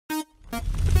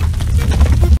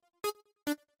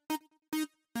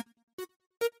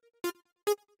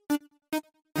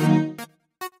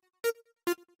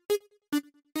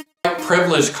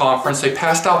Privilege Conference, they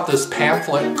passed out this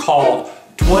pamphlet called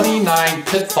 29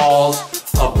 Pitfalls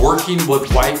of Working with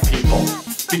White People.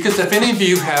 Because if any of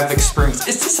you have experienced,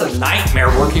 it's just a nightmare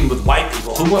working with white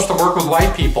people. Who wants to work with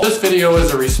white people? This video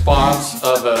is a response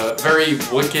of a very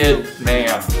wicked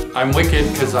man. I'm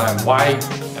wicked because I'm white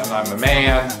and I'm a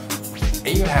man. I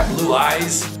even have blue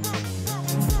eyes.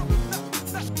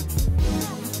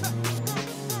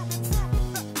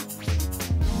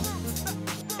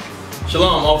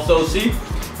 Shalom, Officer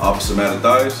OC. Officer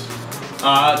Mattathias.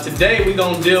 Today we're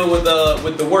gonna deal with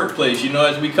the workplace. You know,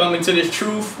 as we come into this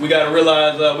truth, we gotta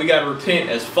realize we gotta repent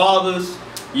as fathers,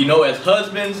 you know, as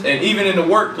husbands, and even in the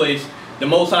workplace, the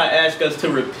Most High asks us to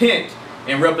repent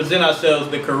and represent ourselves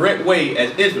the correct way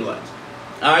as Israelites.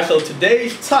 All right, so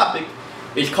today's topic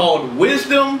is called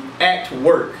wisdom at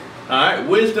work. All right,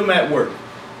 wisdom at work.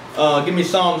 Give me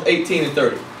Psalms 18 and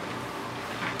 30.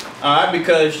 All right,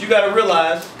 because you got to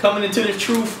realize, coming into the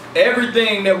truth,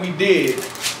 everything that we did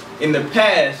in the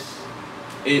past,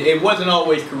 it wasn't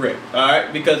always correct. All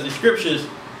right, because the scriptures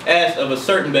ask of a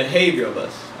certain behavior of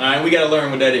us. All right, we got to learn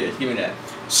what that is. Give me that.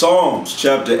 Psalms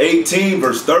chapter 18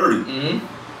 verse 30.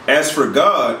 As for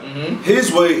God,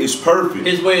 His way is perfect.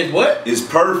 His way is what? Is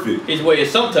perfect. His way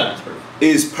is sometimes perfect.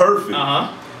 Is perfect.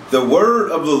 The word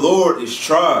of the Lord is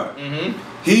tried.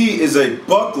 He is a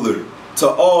buckler to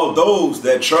all those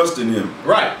that trust in Him.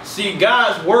 Right. See,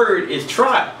 God's word is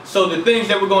tried. So the things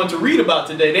that we're going to read about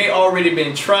today, they already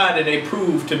been tried and they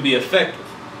proved to be effective.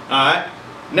 Alright.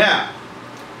 Now,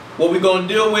 what we're going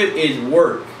to deal with is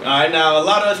work. Alright. Now, a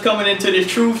lot of us coming into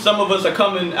this truth, some of us are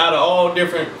coming out of all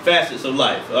different facets of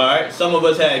life. Alright. Some of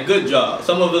us had good jobs.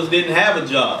 Some of us didn't have a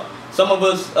job. Some of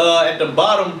us at the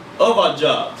bottom of our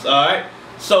jobs. Alright.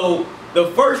 So the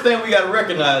first thing we got to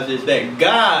recognize is that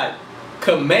God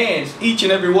commands each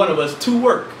and every one of us to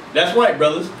work. That's right,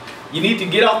 brothers. You need to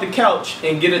get off the couch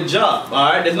and get a job.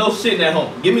 Alright, there's no sitting at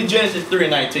home. Give me Genesis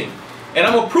 3:19. And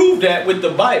I'm going to prove that with the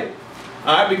Bible.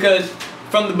 Alright, because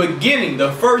from the beginning,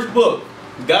 the first book,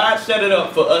 God set it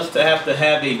up for us to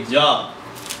have a job.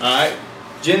 Alright,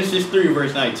 Genesis 3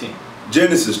 verse 19.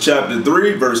 Genesis chapter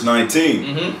 3 verse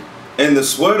 19. In the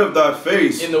sweat of thy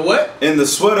face. In the what? In the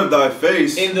sweat of thy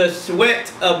face. In the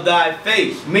sweat of thy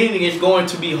face. Meaning it's going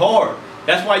to be hard.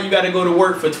 That's why you got to go to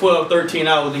work for 12, 13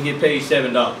 hours and get paid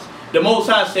 $7. The Most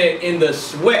High said, in the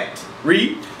sweat.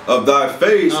 Read. Of thy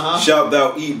face shalt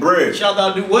thou eat bread. Shalt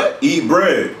thou do what? Eat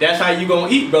bread. That's how you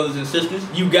going to eat, brothers and sisters.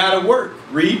 You got to work.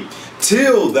 Read.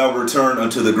 Till thou return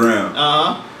unto the ground.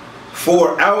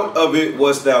 For out of it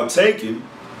wast thou taken,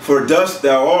 for dust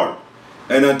thou art.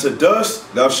 And unto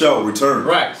dust thou shalt return.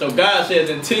 Right. So God says,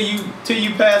 until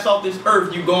you pass off this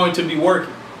earth, you're going to be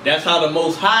working. That's how the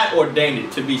Most High ordained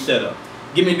it to be set up.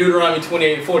 Give me Deuteronomy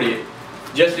 28 and 48.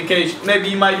 Just in case, maybe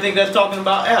you might think that's talking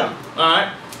about Adam.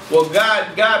 Alright? Well,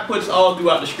 God puts all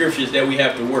throughout the scriptures that we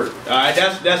have to work. Alright?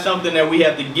 That's something that we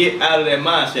have to get out of that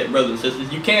mindset, brothers and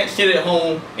sisters. You can't sit at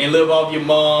home and live off your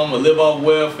mom, or live off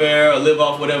welfare, or live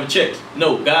off whatever checks.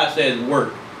 No, God says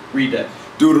work. Read that.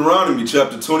 Deuteronomy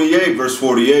chapter 28 verse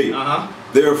 48.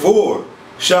 Therefore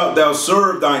shalt thou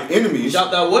serve thine enemies.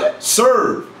 Shalt thou what?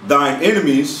 Serve thine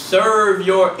enemies. Serve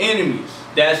your enemies.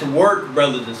 That's work,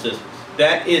 brothers and sisters.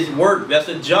 That is work. That's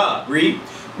a job. Read.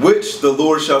 Which the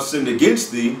Lord shall send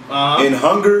against thee in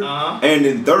hunger and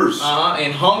in thirst.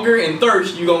 In hunger and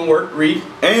thirst you're going to work. Read.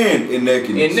 And in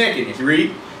nakedness. In nakedness.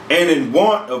 Read. And in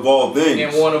want of all things.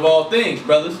 In want of all things,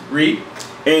 brothers. Read.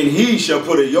 And he shall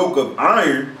put a yoke of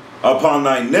iron upon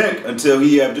thy neck until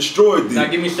he have destroyed thee. Now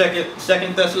give me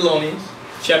Second Thessalonians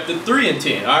chapter 3 and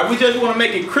 10. All right, we just want to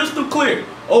make it crystal clear.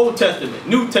 Old Testament,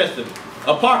 New Testament,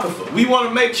 Apocrypha. We want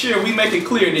to make sure we make it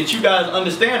clear that you guys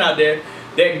understand out there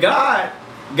that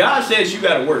God says you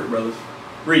got to work, brothers.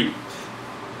 Read.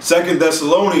 2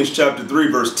 Thessalonians chapter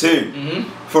 3 verse 10.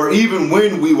 For even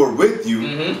when we were with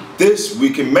you, this we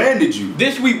commanded you.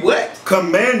 This we what?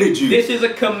 Commanded you. This is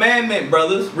a commandment,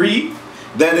 brothers. Read.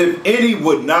 That if any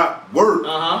would not work,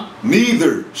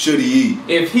 neither should he eat.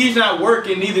 If he's not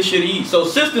working, neither should he eat. So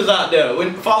sisters out there,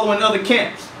 when following other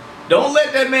camps, don't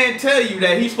let that man tell you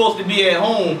that he's supposed to be at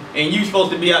home and you're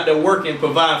supposed to be out there working,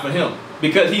 providing for him,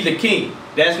 because he's a king.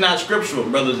 That's not scriptural,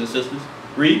 brothers and sisters.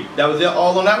 Read. That was it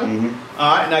all on that one?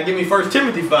 Alright, now give me 1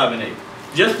 Timothy 5 and 8.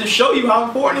 Just to show you how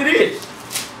important it is.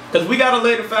 Because we got to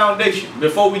lay the foundation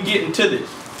before we get into this.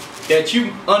 That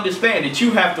you understand that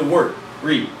you have to work.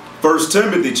 Read. 1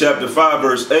 Timothy chapter 5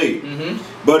 verse 8.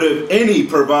 But if any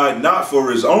provide not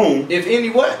for his own. If any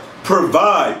what?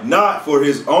 Provide not for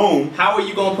his own. How are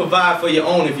you going to provide for your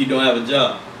own if you don't have a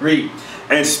job? Read.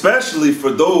 And especially for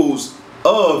those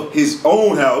of his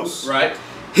own house. Right.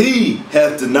 He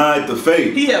hath denied the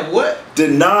faith. He have what?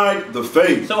 Denied the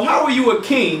faith. So how are you a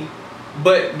king,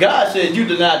 but God says you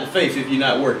denied the faith if you're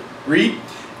not working? Read.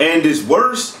 And is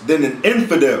worse than an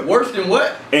infidel. Worse than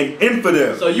what? An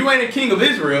infidel. So you ain't a king of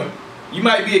Israel. You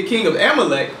might be a king of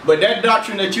Amalek, but that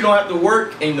doctrine that you don't have to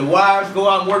work and the wives go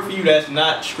out and work for you, that's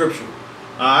not scriptural.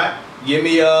 Alright? Give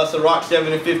me Sirach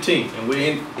 7 and 15. And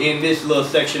we're in this little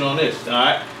section on this.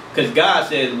 Alright? Because God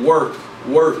says work,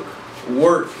 work,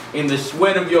 work in the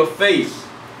sweat of your face.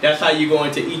 That's how you're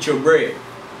going to eat your bread.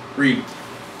 Read.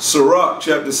 Sirach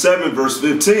chapter 7 verse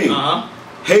 15.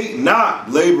 Hate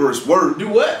not laborer's work. Do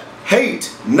what?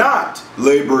 Hate not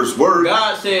laborer's work.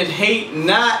 God says hate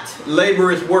not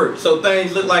laborer's work. So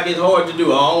things look like it's hard to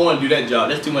do. I don't want to do that job.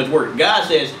 That's too much work. God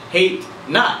says hate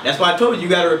not. That's why I told you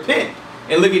got to repent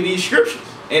and look at these scriptures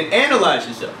and analyze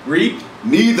yourself. Read.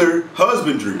 Neither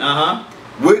husbandry.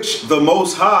 Which the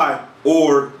Most High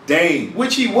ordained.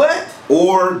 Which he what?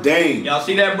 Ordained. Y'all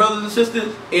see that, brothers and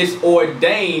sisters? It's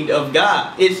ordained of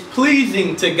God. It's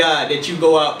pleasing to God that you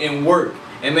go out and work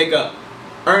and make a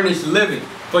earnest living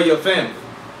for your family.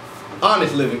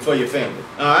 Honest living for your family.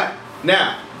 Alright?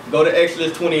 Now, go to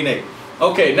Exodus 20 and 8.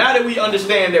 Okay, now that we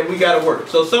understand that we got to work.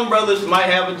 So some brothers might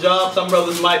have a job. Some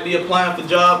brothers might be applying for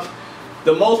jobs.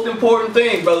 The most important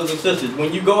thing, brothers and sisters,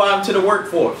 when you go out into the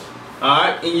workforce,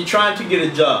 alright, and you're trying to get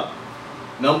a job,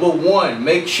 number one,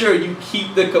 make sure you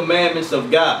keep the commandments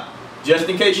of God. Just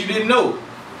in case you didn't know.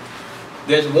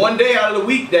 There's one day out of the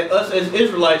week that us as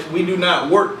Israelites, we do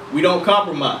not work. We don't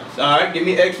compromise. Alright, give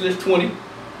me Exodus 20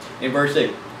 and verse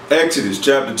 8. Exodus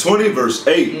chapter 20 verse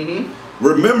 8.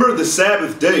 Remember the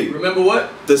Sabbath day. Remember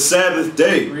what? The Sabbath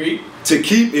day. Read. To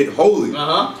keep it holy.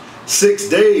 6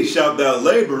 days shalt thou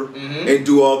labor and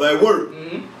do all thy work.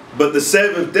 But the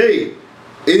seventh day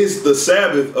is the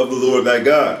Sabbath of the Lord thy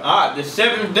God. Alright, the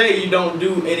seventh day you don't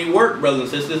do any work, brothers and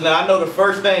sisters. Now I know the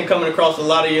first thing coming across a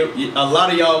lot of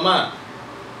y'all mind.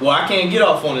 Well, I can't get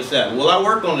off on the Sabbath. Well, I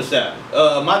work on the Sabbath.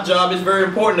 My job is very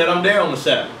important that I'm there on the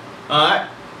Sabbath. Alright?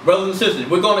 Brothers and sisters,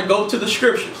 we're going to go to the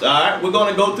scriptures. Alright? We're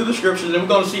going to go through the scriptures and we're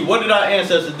going to see what did our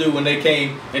ancestors do when they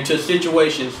came into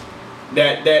situations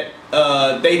that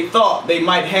they thought they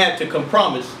might have to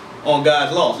compromise on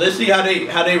God's laws. Let's see how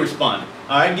they responded.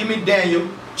 Alright? Give me Daniel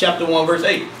chapter 1 verse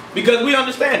 8. Because we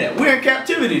understand that. We're in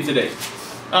captivity today.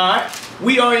 Alright?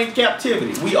 We are in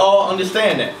captivity. We all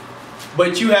understand that.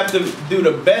 But you have to do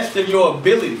the best of your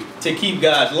ability to keep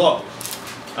God's laws.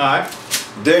 Alright?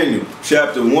 Daniel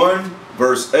chapter 1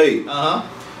 verse 8.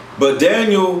 But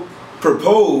Daniel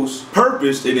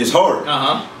purposed in his heart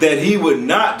that he would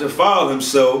not defile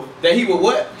himself. That he would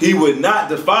what? He would not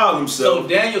defile himself. So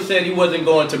Daniel said he wasn't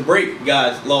going to break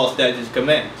God's law, statutes,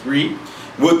 commandments. Read.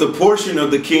 With the portion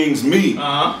of the king's meat,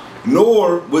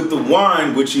 nor with the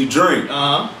wine which he drank.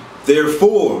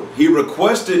 Therefore, he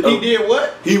requested. He did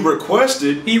what? He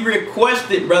requested. He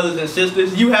requested, brothers and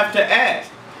sisters. You have to ask.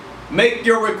 Make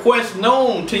your request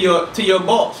known to your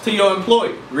boss, to your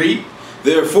employer. Read.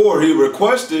 Therefore, he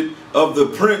requested of the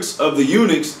prince of the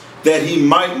eunuchs that he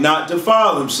might not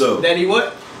defile himself. That he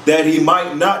what? That he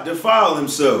might not defile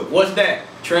himself. What's that?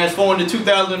 Transformed to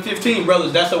 2015,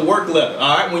 brothers. That's a work letter.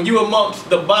 All right. When you amongst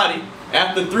the body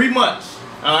after 3 months,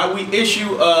 all right, we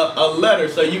issue a letter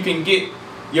so you can get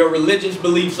your religious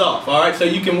beliefs off. All right. So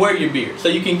you can wear your beard. So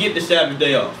you can get the Sabbath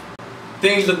day off.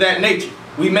 Things of that nature.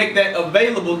 We make that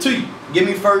available to you. Give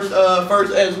me first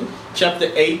Ezra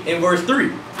chapter 8 and verse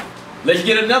 3. Let's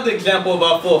get another example of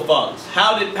our forefathers.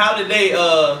 How did they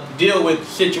deal with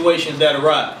situations that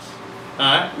arise? All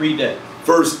right, read that.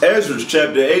 First Ezra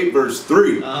chapter 8 verse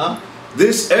 3.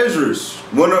 This Ezra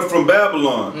went up from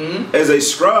Babylon as a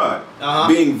scribe,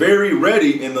 being very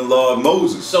ready in the law of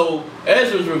Moses. So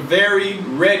Ezra were very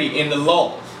ready in the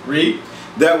laws. Read.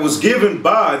 That was given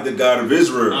by the God of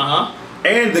Israel.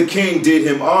 And the king did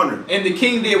him honor. And the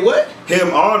king did what?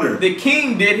 Him honor. The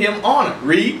king did him honor.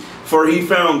 Read. For he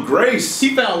found grace.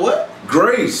 He found what?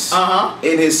 Grace.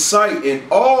 In his sight in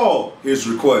all his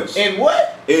requests. In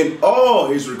what? In all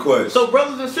his requests. So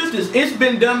brothers and sisters, it's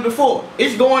been done before.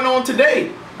 It's going on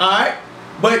today. Alright?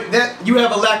 But that you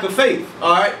have a lack of faith.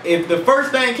 Alright? If the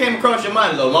first thing came across your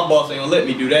mind is, oh, my boss ain't gonna let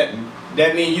me do that.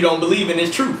 That means you don't believe in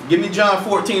his truth. Give me John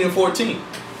 14 and 14.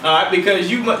 Alright? Because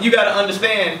you got to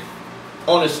understand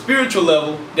on a spiritual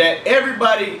level that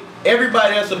everybody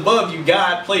that's above you,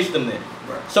 God placed them there.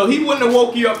 So he wouldn't have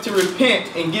woke you up to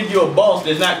repent and give you a boss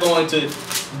that's not going to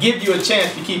give you a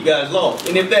chance to keep God's laws.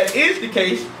 And if that is the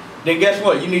case, then guess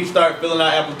what? You need to start filling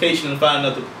out applications and find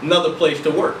another place to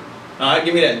work. Alright,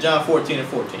 give me that. John 14 and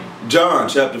 14. John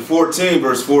chapter 14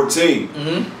 verse 14.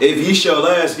 If ye shall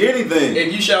ask anything.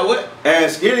 If you shall what?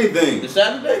 Ask anything. The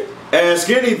Sabbath day? Ask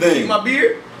anything. Keep my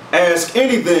beard. Ask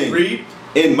anything. Read.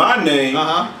 In my name,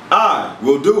 I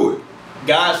will do it.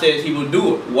 God says he will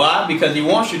do it. Why? Because he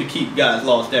wants you to keep God's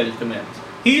law, statutes, commandments.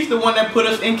 He's the one that put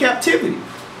us in captivity.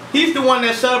 He's the one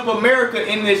that set up America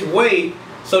in this way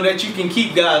so that you can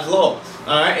keep God's laws.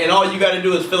 Alright? And all you got to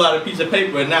do is fill out a piece of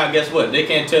paper, and now guess what? They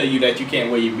can't tell you that you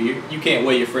can't wear your beard. You can't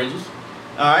wear your fringes.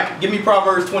 Alright? Give me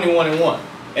Proverbs 21:1.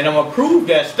 And I'm going to prove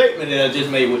that statement that I just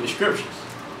made with the scriptures.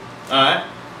 Alright?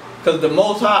 Because the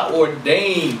Most High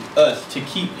ordained us to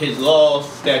keep his laws,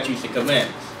 statutes, and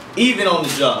commandments. Even on the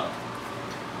job.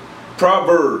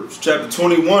 Proverbs chapter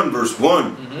 21 verse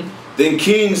 1. Then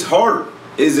king's heart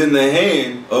is in the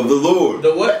hand of the Lord.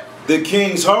 The what? The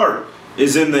king's heart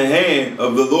is in the hand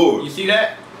of the Lord. You see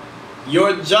that?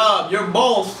 Your job, your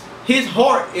boss, his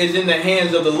heart is in the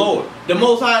hands of the Lord. The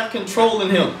Most High is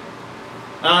controlling him.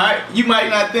 Alright? You might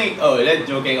not think, oh, that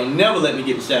joke ain't gonna never let me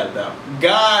get the Sabbath out.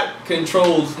 God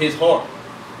controls his heart.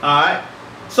 Alright?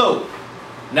 So,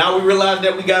 now we realize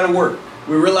that we gotta work.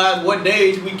 We realize what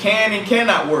days we can and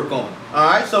cannot work on.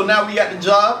 Alright? So now we got the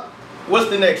job. What's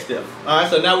the next step?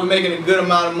 Alright, so now we're making a good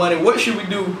amount of money. What should we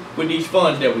do with these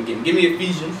funds that we're getting? Give me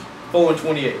Ephesians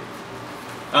 4:28.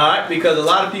 Alright, because a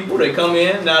lot of people, they come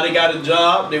in, now they got a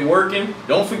job, they're working.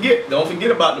 Don't forget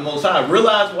about the Most High.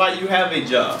 Realize why you have a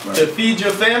job. Right. To feed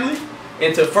your family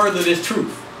and to further this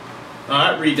truth.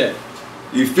 Alright, read that.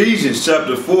 Ephesians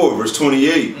chapter 4 verse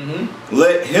 28.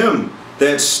 Let him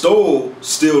that stole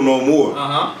steal no more.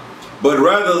 But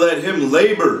rather let him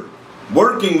labor,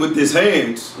 working with his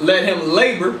hands. Let him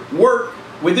labor, work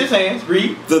with his hands.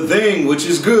 Read. The thing which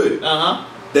is good.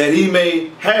 That he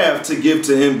may have to give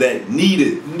to him that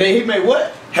needed. He may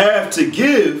what? Have to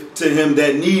give to him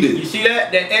that needed. You see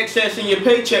that? That excess in your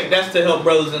paycheck, that's to help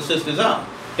brothers and sisters out.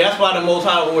 That's why the Most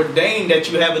High ordained that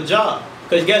you have a job.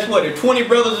 Because guess what? If 20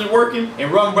 brothers are working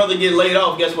and one brother get laid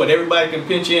off, guess what? Everybody can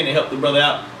pinch in and help the brother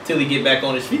out till he get back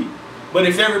on his feet. But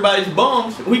if everybody's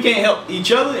bums, we can't help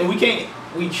each other, and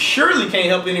we surely can't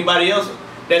help anybody else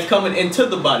that's coming into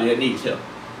the body that needs help.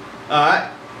 Alright?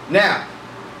 Now,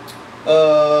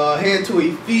 head to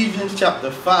Ephesians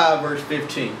chapter 5 verse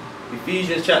 15.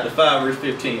 Ephesians chapter 5 verse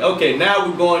 15. Okay, now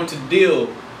we're going to deal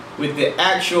with the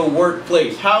actual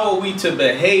workplace. How are we to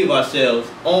behave ourselves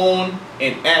on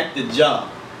and at the job?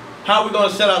 How are we going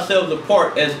to set ourselves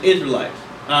apart as Israelites?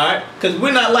 Alright? Because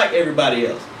we're not like everybody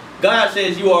else. God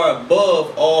says you are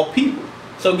above all people.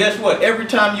 So guess what? Every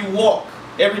time you walk,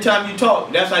 every time you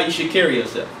talk, that's how you should carry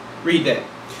yourself. Read that.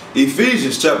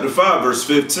 Ephesians chapter 5 verse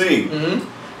 15.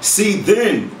 See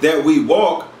then that we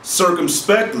walk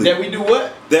circumspectly. That we do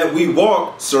what? That we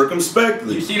walk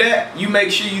circumspectly. You see that? You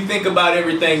make sure you think about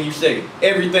everything you say,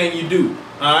 everything you do.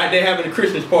 Alright, they're having a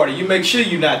Christmas party. You make sure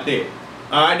you're not there.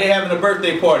 Alright, they're having a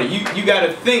birthday party. You got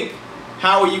to think,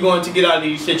 how are you going to get out of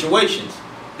these situations?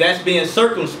 That's being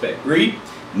circumspect. Read.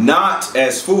 Not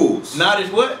as fools. Not as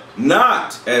what?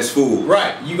 Not as fools.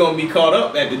 Right. You're going to be caught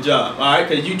up at the job. Alright,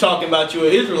 because you talking about you're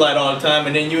an Israelite all the time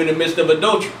and then you're in the midst of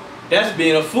adultery. That's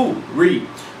being a fool. Read.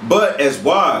 But as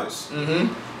wise,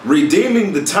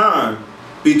 redeeming the time,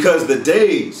 because the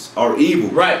days are evil.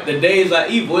 Right, the days are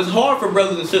evil. It's hard for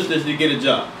brothers and sisters to get a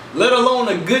job, let alone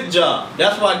a good job.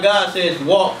 That's why God says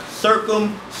walk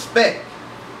circumspect.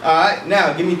 Alright,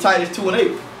 now give me Titus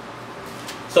 2:8.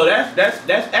 So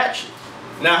that's action.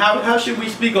 Now how should we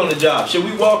speak on the job? Should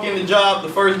we walk in the job the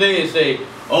first day and say,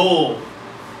 oh,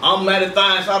 I'm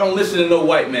Mattathias, I don't listen to no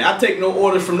white man. I take no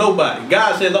orders from nobody.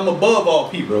 God says I'm above all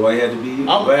people. Bro, why you had to be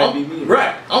me?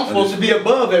 Right. I'm supposed to be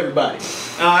above everybody.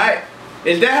 Alright?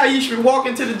 Is that how you should walk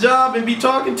into the job and be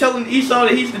talking, telling Esau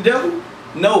that he's the devil?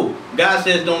 No. God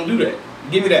says don't do that.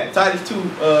 Give me that. Titus 2,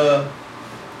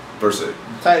 verse 8.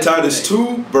 Titus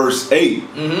 2, verse 8.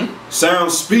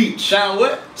 Sound speech. Sound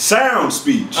what? Sound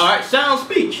speech. Alright, sound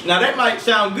speech. Now that might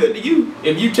sound good to you.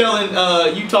 If you telling,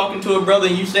 you talking to a brother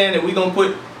and you saying that we're going to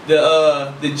put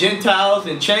the Gentiles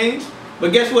in chains.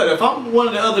 But guess what? If I'm one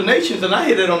of the other nations and I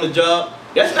hit it on the job,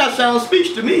 that's not sound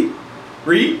speech to me.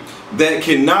 Read. That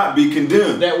cannot be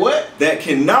condemned. That what? That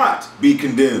cannot be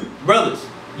condemned. Brothers,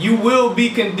 you will be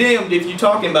condemned if you're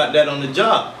talking about that on the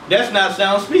job. That's not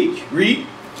sound speech. Read.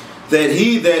 That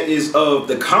he that is of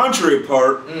the contrary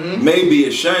part may be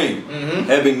ashamed,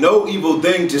 having no evil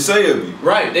thing to say of you.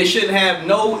 Right. They shouldn't have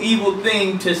no evil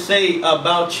thing to say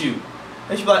about you.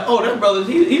 They should be like, oh, that brother,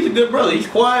 he's a good brother. He's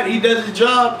quiet. He does his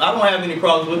job. I don't have any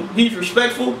problems with him. He's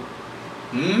respectful.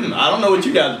 I don't know what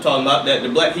you guys are talking about, that the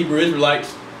black Hebrew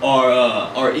Israelites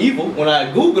are evil. When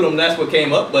I Googled them, that's what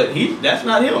came up. But that's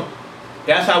not him.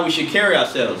 That's how we should carry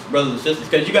ourselves, brothers and sisters.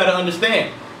 Because you got to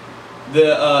understand,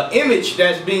 the image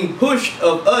that's being pushed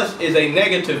of us is a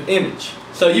negative image.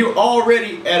 So you're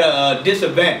already at a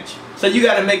disadvantage. So you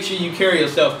got to make sure you carry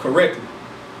yourself correctly.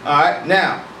 Alright,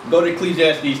 now go to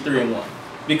Ecclesiastes 3:1.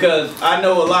 Because I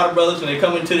know a lot of brothers, when they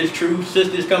come into this truth,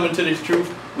 sisters come into this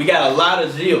truth, we got a lot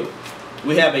of zeal.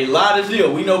 We have a lot of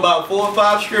zeal. We know about 4 or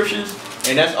 5 scriptures,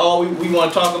 and that's all we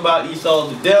want to talk about.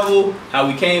 Esau's the devil, how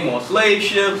we came on slave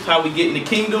ships, how we get in the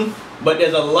kingdom. But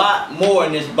there's a lot more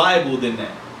in this Bible than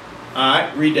that.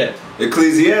 Alright, read that.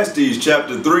 Ecclesiastes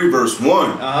chapter 3 verse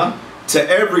 1. To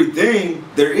everything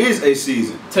there is a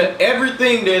season. To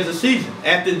everything there's a season.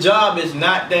 At the job is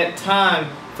not that time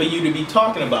for you to be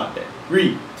talking about that.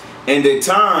 Read. And a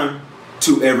time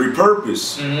to every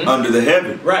purpose under the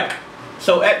heaven. Right.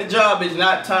 So at the job is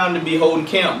not time to be holding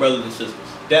camp, brothers and sisters.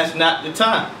 That's not the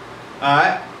time.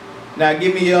 Alright. Now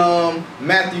give me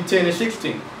Matthew 10 and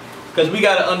 16. Because we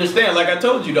got to understand, like I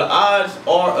told you, the odds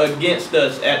are against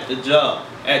us at the job,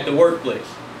 at the workplace.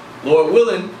 Lord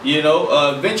willing, you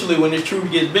know, eventually when this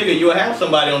truth gets bigger, you'll have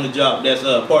somebody on the job that's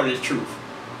part of this truth.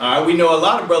 Alright, we know a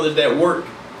lot of brothers that work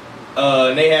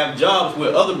and they have jobs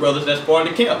with other brothers that's part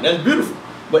of the camp. That's beautiful.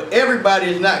 But everybody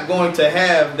is not going to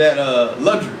have that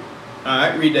luxury.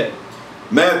 Alright, read that.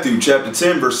 Matthew chapter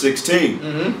 10 verse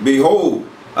 16. Behold,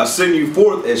 I send you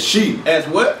forth as sheep. As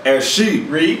what? As sheep.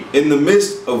 Read. In the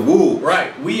midst of wolves.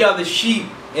 Right. We are the sheep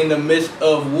in the midst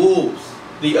of wolves.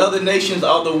 The other nations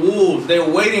are the wolves. They're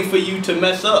waiting for you to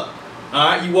mess up.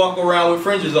 Alright, you walk around with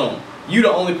fringes on. You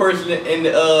the only person in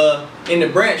the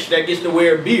branch that gets to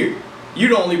wear a beard. You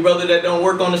the only brother that don't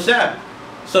work on the Sabbath.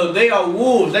 So they are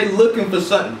wolves. They looking for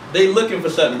something. They looking for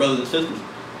something, brothers and sisters.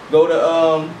 Go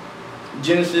to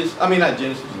Genesis. I mean not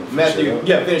Genesis. Matthew.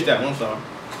 Yeah, finish that one. I'm sorry.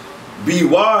 Be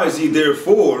wise ye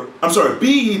therefore. I'm sorry.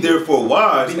 Be ye therefore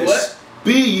wise. Be what?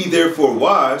 Be ye therefore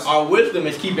wise. Our wisdom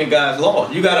is keeping God's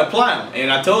laws. You got to apply them.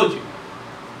 And I told you,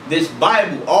 this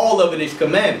Bible, all of it is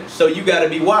commandments. So you got to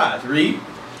be wise. Read.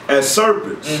 As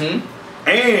serpents.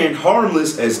 And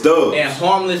harmless as doves. And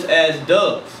harmless as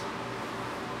doves.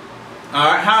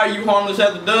 Alright, how are you harmless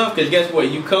as a dove? Because guess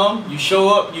what? You come, you show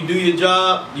up, you do your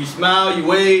job, you smile, you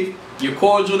wave, you're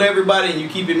cordial to everybody, and you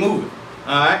keep it moving.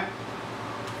 Alright?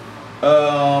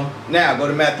 Now, go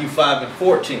to Matthew 5 and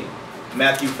 14.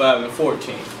 Matthew 5 and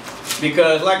 14.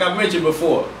 Because, like I mentioned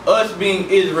before, us being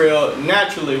Israel,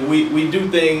 naturally, we do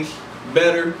things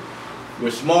better, we're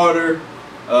smarter,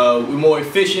 we're more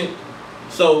efficient.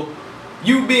 So,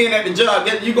 you being at the job,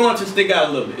 you're going to stick out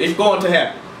a little bit. It's going to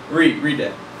happen. Read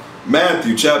that.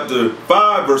 Matthew chapter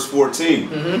 5 verse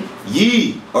 14.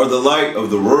 Ye are the light of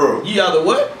the world. Ye are the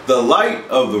what? The light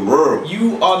of the world.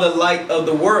 You are the light of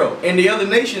the world. And the other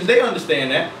nations, they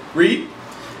understand that. Read.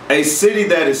 A city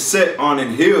that is set on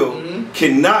an hill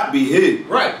cannot be hid.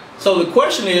 Right. So the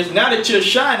question is, now that you're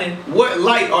shining, what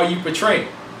light are you portraying?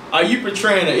 Are you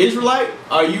portraying an Israelite?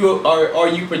 Are you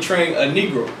portraying a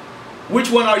Negro? Which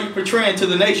one are you portraying to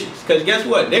the nations? Because guess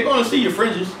what? They're going to see your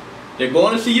fringes. They're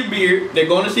going to see your beard. They're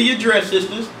going to see your dress,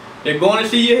 sisters. They're going to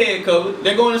see your head covered.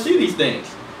 They're going to see these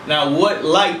things. Now, what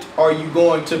light are you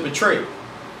going to portray?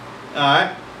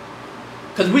 Alright?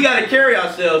 Because we got to carry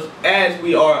ourselves as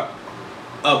we are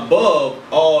above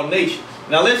all nations.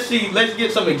 Now, let's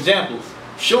get some examples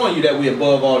showing you that we're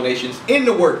above all nations in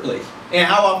the workplace and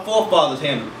how our forefathers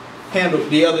handled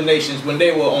the other nations when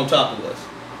they were on top of us.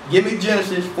 Give me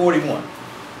Genesis 41.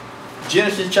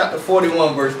 Genesis chapter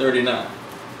 41, verse 39.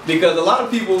 Because a lot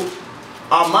of people,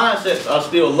 our mindsets are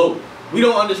still low. We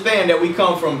don't understand that we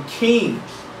come from kings,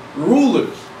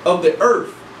 rulers of the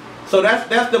earth. So that's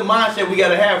the mindset we got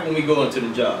to have when we go into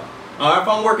the job. All right, if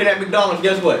I'm working at McDonald's,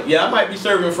 guess what? Yeah, I might be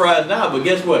serving fries now, but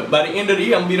guess what? By the end of the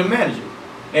year, I'm going to be the manager.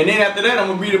 And then after that, I'm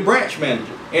going to be the branch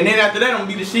manager. And then after that, I'm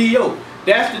going to be the CEO.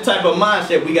 That's the type of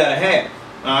mindset we got to have.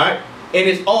 All right? And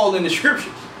it's all in the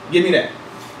scriptures. Give me that.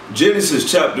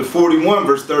 Genesis chapter 41,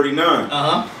 verse 39.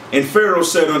 And Pharaoh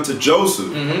said unto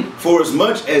Joseph, For as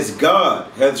much as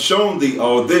God hath shown thee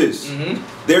all this,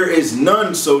 there is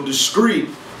none so discreet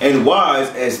and wise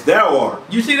as thou art.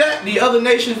 You see that? The other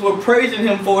nations were praising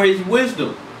him for his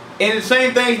wisdom. And the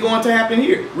same thing's going to happen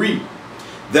here. Read.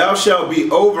 Thou shalt be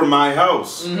over my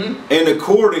house, and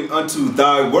according unto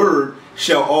thy word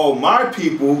shall all my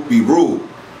people be ruled.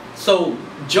 So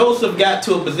Joseph got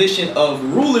to a position of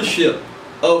rulership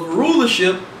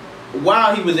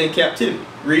while he was in captivity.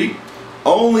 Read.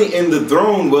 Only in the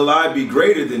throne will I be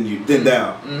greater than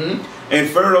thou. And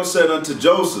Pharaoh said unto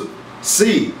Joseph,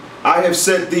 See, I have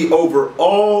set thee over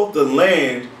all the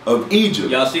land of Egypt.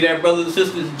 Y'all see that, brothers and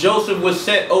sisters? Joseph was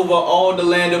set over all the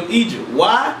land of Egypt.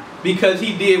 Why? Because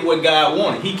he did what God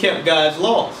wanted. He kept God's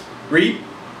laws. Read.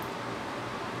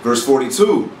 Verse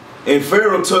 42. And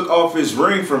Pharaoh took off his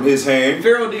ring from his hand.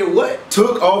 Pharaoh did what?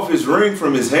 Took off his ring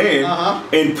from his hand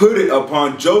and put it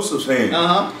upon Joseph's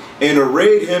hand. And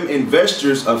arrayed him in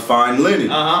vestures of fine linen,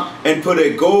 and put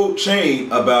a gold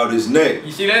chain about his neck.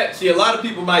 You see that? See, a lot of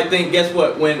people might think, guess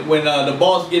what? When the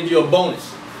boss gives you a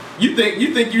bonus, you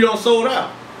think you don't sold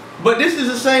out. But this is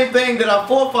the same thing that our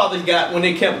forefathers got when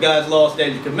they kept God's laws,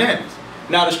 statutes, commandments.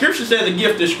 Now the scripture says a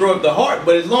gift destroyeth the heart,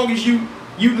 but as long as you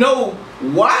know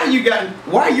why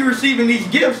you're receiving these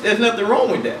gifts, there's nothing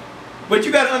wrong with that. But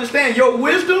you got to understand, your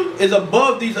wisdom is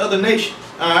above these other nations.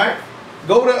 All right.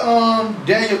 Go to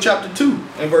Daniel chapter 2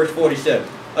 and verse 47.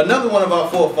 Another one of our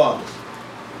forefathers.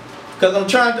 Because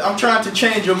I'm trying to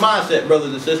change your mindset,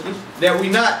 brothers and sisters, that we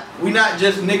not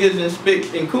just niggas and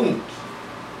spicks and coons.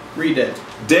 Read that.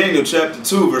 Daniel chapter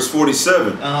 2 verse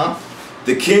 47.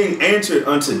 The king answered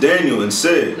unto Daniel and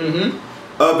said,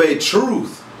 of a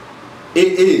truth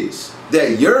it is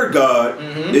that your God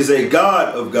is a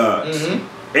God of gods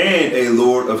and a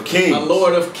Lord of kings. A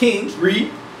Lord of kings.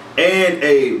 Read. And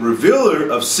a revealer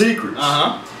of secrets,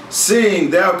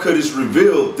 seeing thou couldst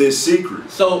reveal this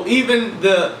secret. So even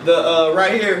the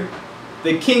right here,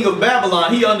 the king of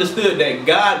Babylon, he understood that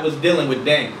God was dealing with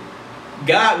Daniel.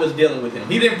 God was dealing with him.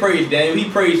 He didn't praise Daniel, he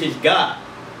praised his God.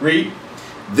 Read.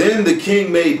 Then the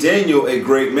king made Daniel a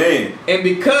great man. And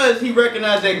because he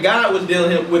recognized that God was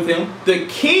dealing with him, the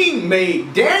king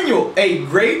made Daniel a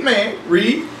great man.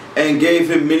 Read. And gave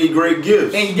him many great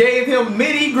gifts. And gave him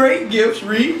many great gifts.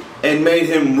 Read. And made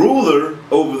him ruler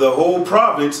over the whole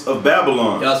province of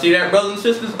Babylon. Y'all see that, brothers and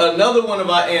sisters? Another one of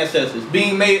our ancestors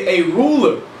being made a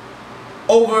ruler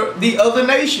over the other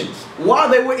nations while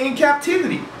they were in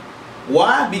captivity.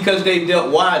 Why? Because they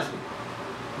dealt wisely.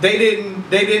 They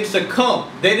didn't succumb.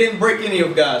 They didn't break any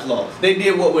of God's laws. They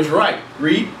did what was right.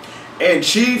 Read. And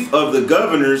chief of the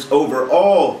governors over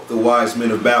all the wise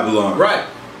men of Babylon. Right.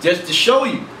 Just to show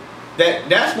you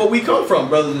that's what we come from,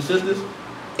 brothers and sisters,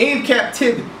 in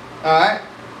captivity. All right.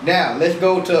 Now let's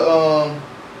go to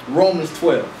Romans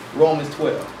 12. Romans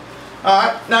 12. All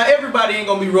right. Now everybody ain't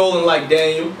gonna be rolling like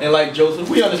Daniel and like Joseph.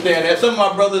 We understand that. Some of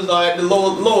our brothers are at the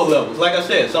lower levels. Like I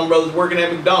said, some brothers working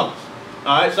at McDonald's.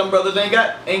 All right. Some brothers ain't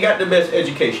got the best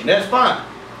education. That's fine.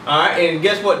 All right. And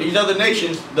guess what? These other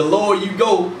nations, the lower you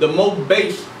go, the more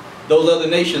base those other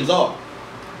nations are.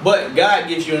 But God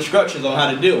gives you instructions on how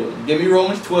to deal with it. Give me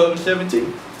Romans 12 and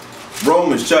 17.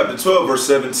 Romans chapter 12 verse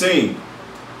 17.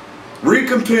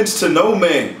 Recompense to no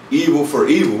man evil for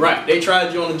evil. Right. They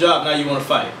tried you on the job, now you want to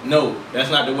fight. No,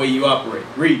 that's not the way you operate.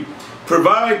 Read.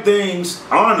 Provide things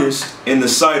honest in the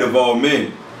sight of all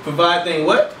men. Provide things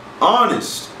what?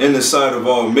 Honest in the sight of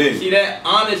all men. See that?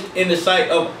 Honest in the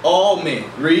sight of all men.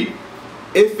 Read.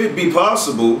 If it be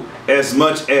possible, as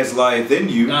much as lieth in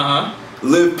you,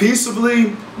 live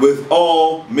peaceably with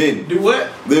all men. Do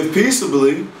what? Live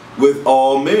peaceably with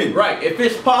all men. Right. If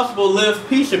it's possible, live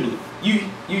peaceably.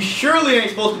 You surely ain't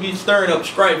supposed to be stirring up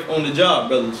strife on the job,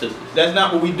 brothers and sisters. That's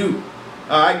not what we do.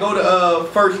 Alright, go to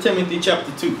 1 Timothy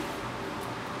chapter 2.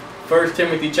 1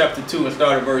 Timothy chapter 2 and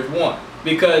start at verse 1.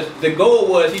 Because the goal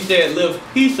was, he said, live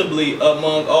peaceably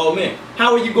among all men.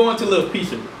 How are you going to live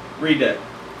peaceably? Read that.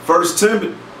 2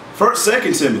 Timothy. First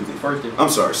Timothy. I'm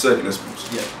sorry, second. That's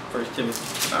yeah, 1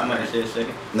 Timothy. I might have said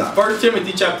second. Nah. 1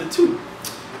 Timothy chapter 2.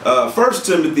 1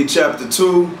 Timothy chapter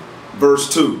 2,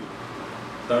 verse 2.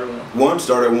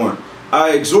 Start at 1.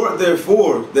 I exhort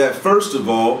therefore that first of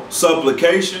all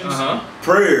supplications,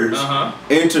 prayers,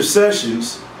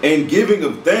 intercessions, and giving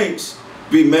of thanks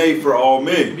be made for all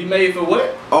men. Be made for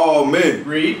what? All men.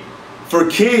 Read. For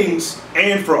kings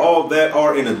and for all that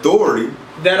are in authority.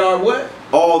 That are what?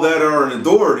 All that are in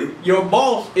authority. Your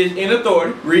boss is in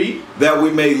authority. Read. That we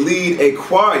may lead a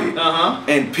quiet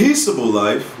and peaceable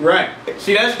life. Right.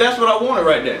 See, that's what I wanted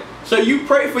right there. So you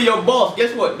pray for your boss.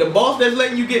 Guess what? The boss that's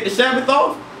letting you get the Sabbath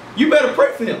off, you better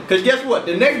pray for him. Because guess what?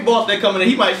 The next boss that coming in,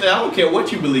 he might say, I don't care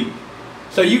what you believe.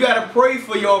 So you got to pray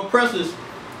for your oppressors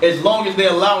as long as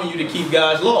they're allowing you to keep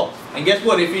God's laws. And guess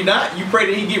what? If you're not, you pray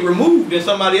that he get removed and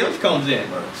somebody else comes in.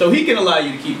 So he can allow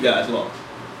you to keep God's laws.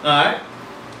 Alright?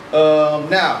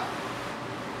 Now,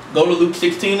 go to Luke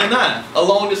 16 and 9.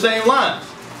 Along the same lines.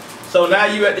 So now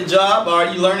you at the job.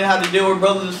 Alright, you learning how to deal with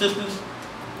brothers and sisters.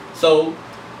 So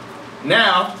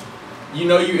now, you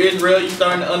know you Israel, you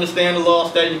starting to understand the law,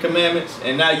 statutes, commandments,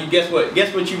 and now you guess what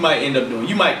you might end up doing?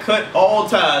 You might cut all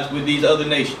ties with these other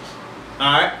nations.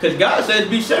 Alright? Because God says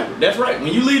be separate. That's right.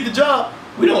 When you leave the job,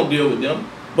 we don't deal with them.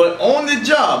 But on the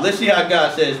job, let's see how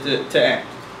God says to act.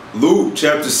 Luke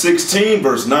chapter 16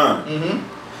 verse 9.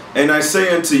 And I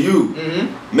say unto you,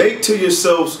 make to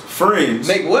yourselves friends.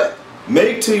 Make what?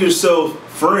 Make to yourself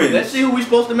friends. Let's see who we're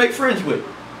supposed to make friends with.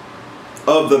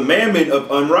 of the mammon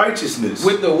of unrighteousness.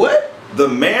 With the what? The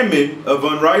mammon of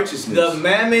unrighteousness. The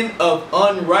mammon of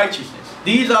unrighteousness.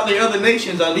 These are the other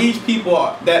nations, are these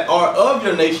people that are of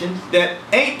your nations that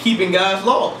ain't keeping God's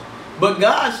laws. But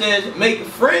God says make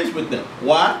friends with them.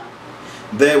 Why?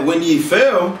 That when ye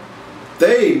fail,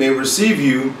 they may receive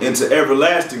you into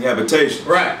everlasting habitation.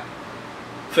 Right.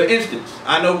 For instance,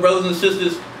 I know brothers and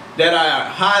sisters that are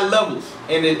at high levels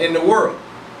in the world.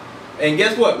 And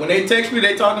guess what? When they text me,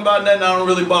 they talking about nothing, I don't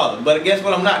really bother. But guess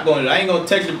what I'm not going to do? I ain't going to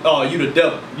text them, oh, you the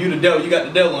devil. You the devil. You got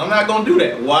the devil. I'm not going to do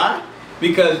that. Why?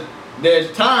 Because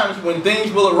there's times when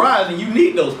things will arise and you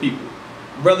need those people.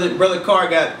 Brother car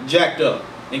got jacked up.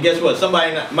 And guess what?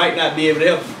 Somebody might not be able to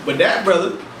help you. But that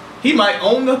brother, he might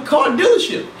own the car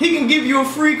dealership. He can give you a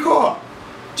free car.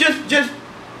 Just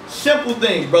simple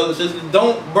things, brothers and sisters.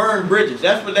 Don't burn bridges.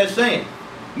 That's what that's saying.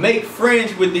 Make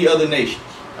friends with the other nations.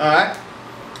 Alright?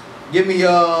 Give me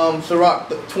Sirach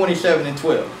 27 and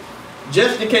 12.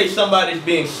 Just in case somebody's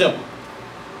being simple.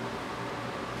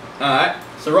 Alright?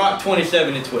 Sirach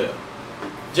 27 and 12.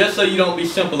 Just so you don't be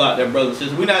simple out there, brothers and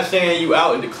sisters. We're not saying you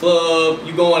out in the club,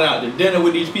 you going out to dinner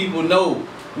with these people. No.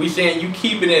 We saying you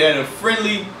keeping it at a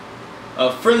friendly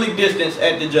distance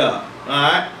at the job.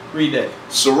 Alright? Read that.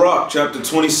 Sirach chapter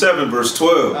 27 verse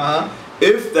 12.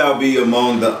 If thou be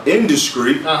among the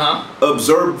indiscreet,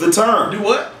 observe the time. Do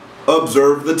what?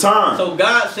 Observe the time. So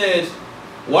God says,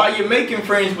 while you're making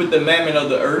friends with the mammon of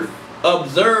the earth,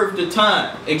 observe the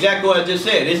time. Exactly what I just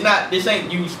said. It's not, this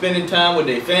ain't you spending time with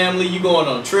their family, you going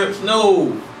on trips.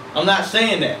 No, I'm not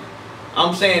saying that.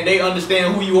 I'm saying they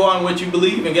understand who you are and what you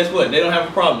believe, and guess what? They don't have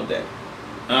a problem with that.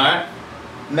 Alright?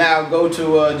 Now go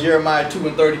to Jeremiah 2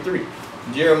 and 33.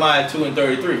 Jeremiah 2 and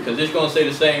 33, because it's going to say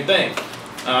the same thing.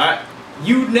 Alright?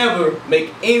 You never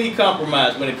make any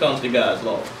compromise when it comes to God's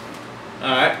laws.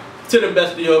 Alright? To the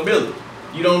best of your ability.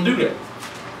 You don't do that.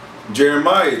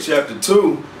 Jeremiah chapter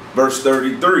 2 verse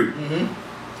 33.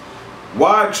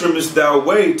 Why trimmest thou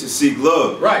way to seek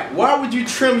love? Right. Why would you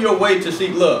trim your way to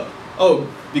seek love?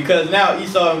 Oh, because now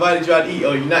Esau invited you out to eat.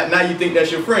 Oh, now you think that's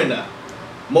your friend now.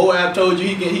 Moab told you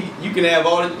you can have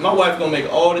all the, my wife's gonna make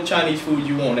all the Chinese food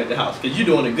you want at the house because you're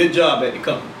doing a good job at the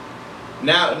company.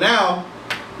 Now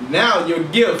your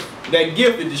gift, that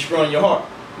gift is destroying your heart.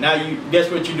 Now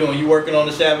guess what you're doing? You working on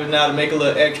the Sabbath now to make a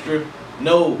little extra.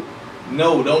 No,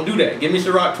 don't do that. Give me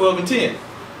Sirach 12 and 10.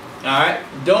 Alright?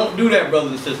 Don't do that,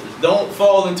 brothers and sisters. Don't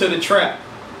fall into the trap.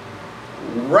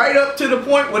 Right up to the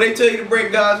point where they tell you to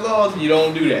break God's laws, you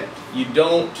don't do that. You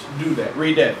don't do that.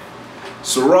 Read that.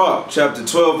 Sirach chapter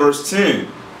 12 verse 10.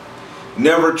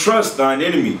 Never trust thine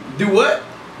enemy. Do what?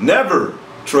 Never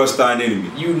trust thine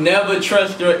enemy. You never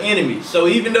trust your enemy. So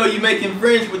even though you're making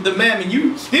friends with the mammon,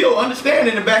 you still understand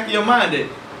in the back of your mind that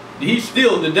he's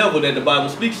still the devil that the Bible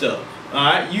speaks of.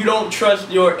 Alright? You don't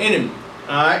trust your enemy.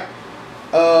 Alright?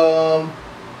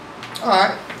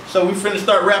 Alright. So we're finna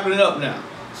start wrapping it up now.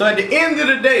 So at the end of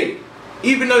the day,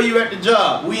 even though you're at the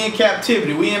job, we in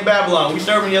captivity, we in Babylon, we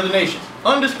serving the other nations,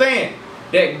 understand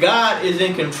that God is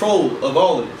in control of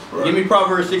all of this. Right. Give me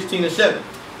Proverbs 16 and 7.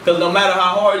 Because no matter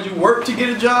how hard you work to get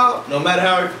a job, no matter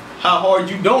how hard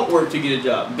you don't work to get a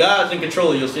job, God's in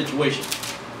control of your situation.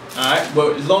 Alright?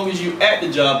 But as long as you at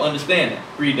the job, understand that.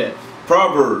 Read that.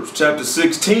 Proverbs chapter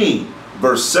 16,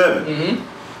 verse 7.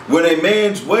 When a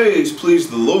man's ways please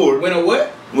the Lord. When a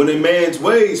what? When a man's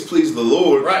ways please the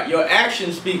Lord. Right, your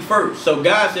actions speak first. So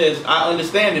God says, I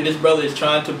understand that this brother is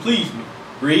trying to please me.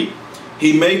 Read.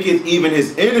 He maketh even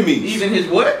his enemies. Even his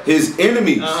what? His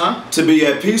enemies to be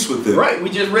at peace with them. Right, we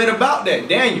just read about that.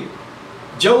 Daniel,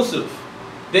 Joseph,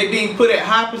 they being put at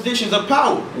high positions of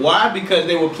power. Why? Because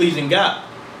they were pleasing God.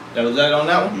 Was that on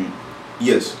that one?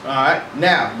 Yes. Alright,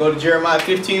 now go to Jeremiah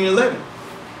 15 and 11.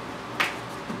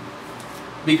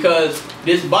 Because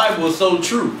this Bible is so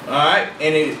true. Alright?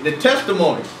 And the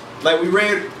testimonies, like we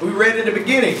read in the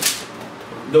beginning,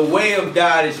 the way of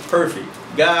God is perfect.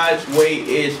 God's way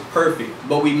is perfect,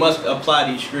 but we must apply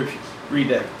these scriptures. Read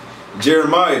that.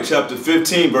 Jeremiah chapter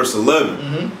 15 verse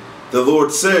 11. The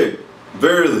Lord said,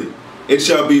 verily, it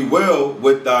shall be well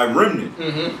with thy remnant.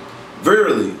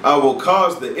 Verily, I will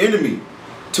cause the enemy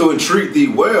to entreat thee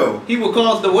well. He will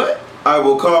cause the what? I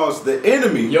will cause the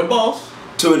enemy, your boss,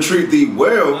 to entreat thee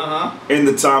well in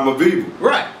the time of evil.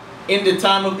 Right. In the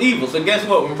time of evil. So guess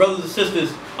what? When brothers and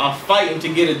sisters are fighting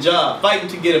to get a job, fighting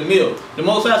to get a meal, the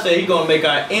Most High said He's going to make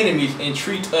our enemies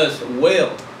entreat us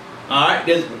well. Alright?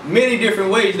 There's many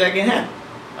different ways that can happen.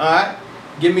 Alright?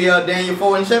 Give me Daniel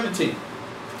 4 and 17.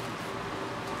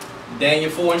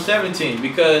 Daniel 4 and 17.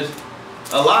 Because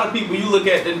a lot of people, you look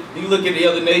at the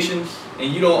other nations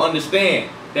and you don't understand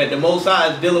that the Most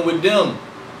High is dealing with them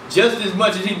just as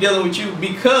much as He's dealing with you,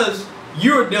 because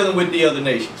you're dealing with the other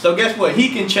nation. So guess what? He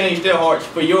can change their hearts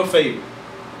for your favor.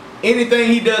 Anything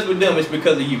he does with them is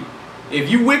because of you. If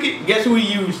you wicked, guess who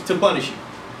he used to punish you?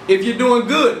 If you're doing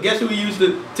good, guess who he used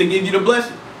to give you the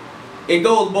blessing? It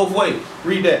goes both ways.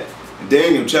 Read that.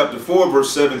 Daniel chapter 4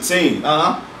 verse 17.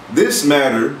 This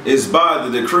matter is by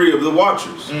the decree of the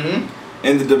watchers,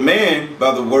 and the demand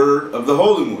by the word of the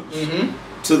holy ones,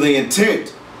 to the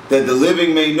intent that the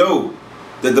living may know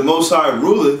that the Most High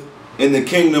ruleth in the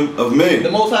kingdom of men.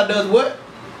 The Most High does what?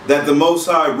 That the Most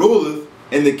High ruleth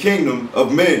in the kingdom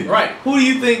of men. Right. Who do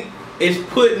you think is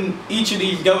putting each of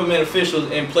these government officials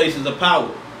in places of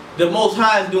power? The Most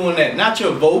High is doing that, not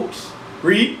your votes.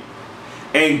 Read.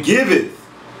 And giveth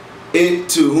it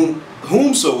to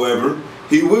whomsoever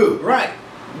he will. Right.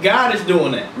 God is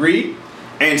doing that. Read.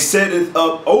 And setteth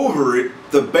up over it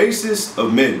the basis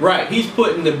of men. Right. He's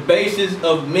putting the basis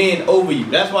of men over you.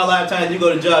 That's why a lot of times you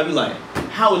go to a job, you're like,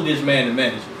 how is this man the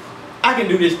manager? I can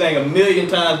do this thing 1,000,000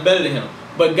 times better than him.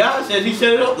 But God says he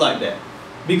set it up like that.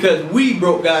 Because we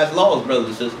broke God's laws, brothers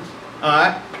and sisters.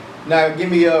 Alright. Now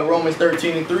give me Romans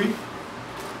 13:3.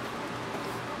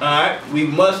 Alright. We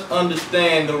must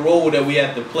understand the role that we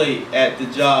have to play at the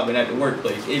job and at the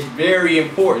workplace. It's very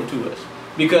important to us.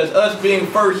 Because us being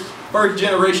first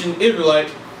generation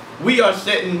Israelites, we are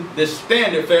setting the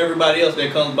standard for everybody else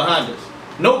that comes behind us.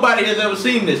 Nobody has ever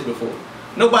seen this before.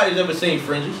 Nobody's ever seen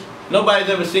fringes. Nobody's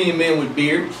ever seen men with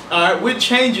beards. Alright, we're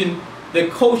changing the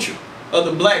culture of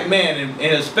the black man and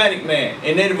Hispanic man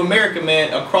and Native American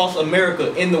man across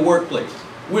America in the workplace.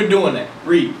 We're doing that.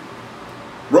 Read.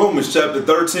 Romans chapter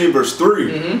 13 verse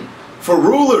 3. For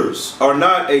rulers are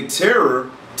not a terror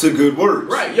to good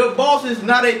works. Right, your boss is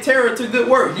not a terror to good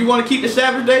works. You want to keep the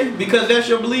Sabbath day because that's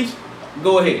your beliefs?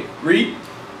 Go ahead. Read.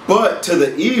 But to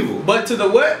the evil. But to the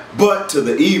what? But to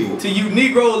the evil. To you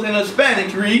Negroes and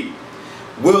Hispanics, read.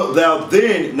 Wilt thou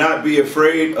then not be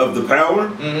afraid of the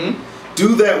power?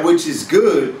 Do that which is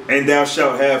good, and thou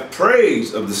shalt have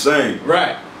praise of the same.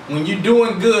 Right. When you're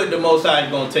doing good, the Most High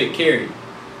is going to take care of you.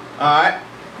 Alright?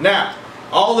 Now,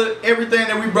 everything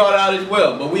that we brought out as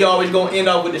well, but we always going to end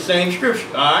up with the same scripture.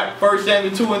 Alright? 1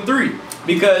 Samuel 2 and 3.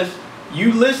 Because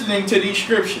you listening to these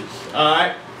scriptures,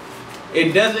 alright,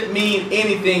 it doesn't mean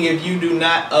anything if you do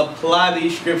not apply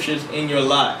these scriptures in your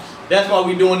lives. That's why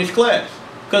we're doing this class.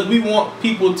 Because we want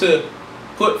people to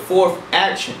put forth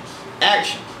actions.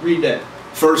 Actions. Read that.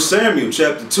 1 Samuel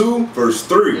chapter 2 verse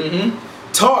 3.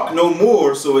 Talk no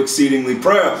more so exceedingly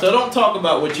proud. So don't talk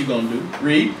about what you're going to do.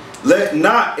 Read. Let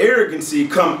not arrogancy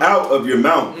come out of your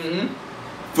mouth.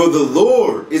 For the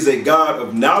Lord is a God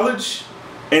of knowledge,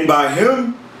 and by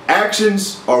him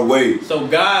actions are weighed. So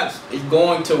God is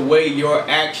going to weigh your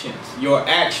actions. Your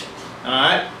actions.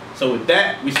 Alright? So with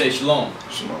that, we say shalom.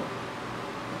 Shalom.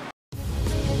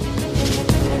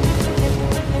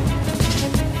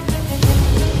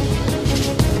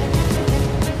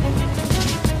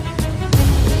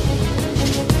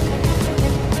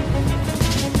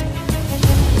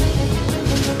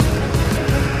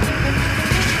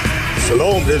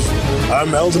 Shalom, Israel.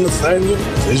 I'm Elder Nathaniel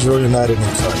of Israel United in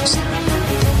Christ.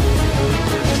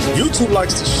 YouTube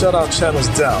likes to shut our channels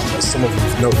down, as some of you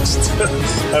have noticed,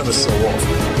 ever so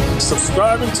often.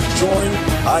 Subscribing to join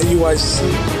IUIC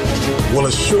will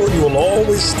assure you will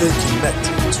always stay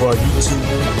connected to our YouTube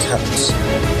accounts.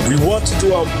 We want to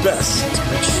do our best to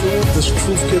make sure this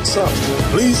truth gets out.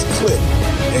 Please click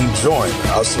and join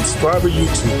our subscriber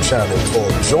YouTube channel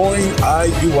called Join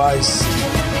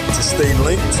IUIC to stay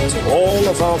linked to all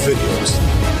of our videos.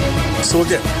 So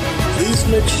again, please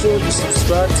make sure you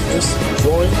subscribe to this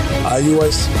Join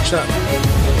IUIC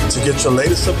channel to get your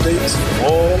latest updates from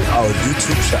all our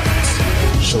YouTube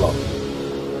channels. Shalom.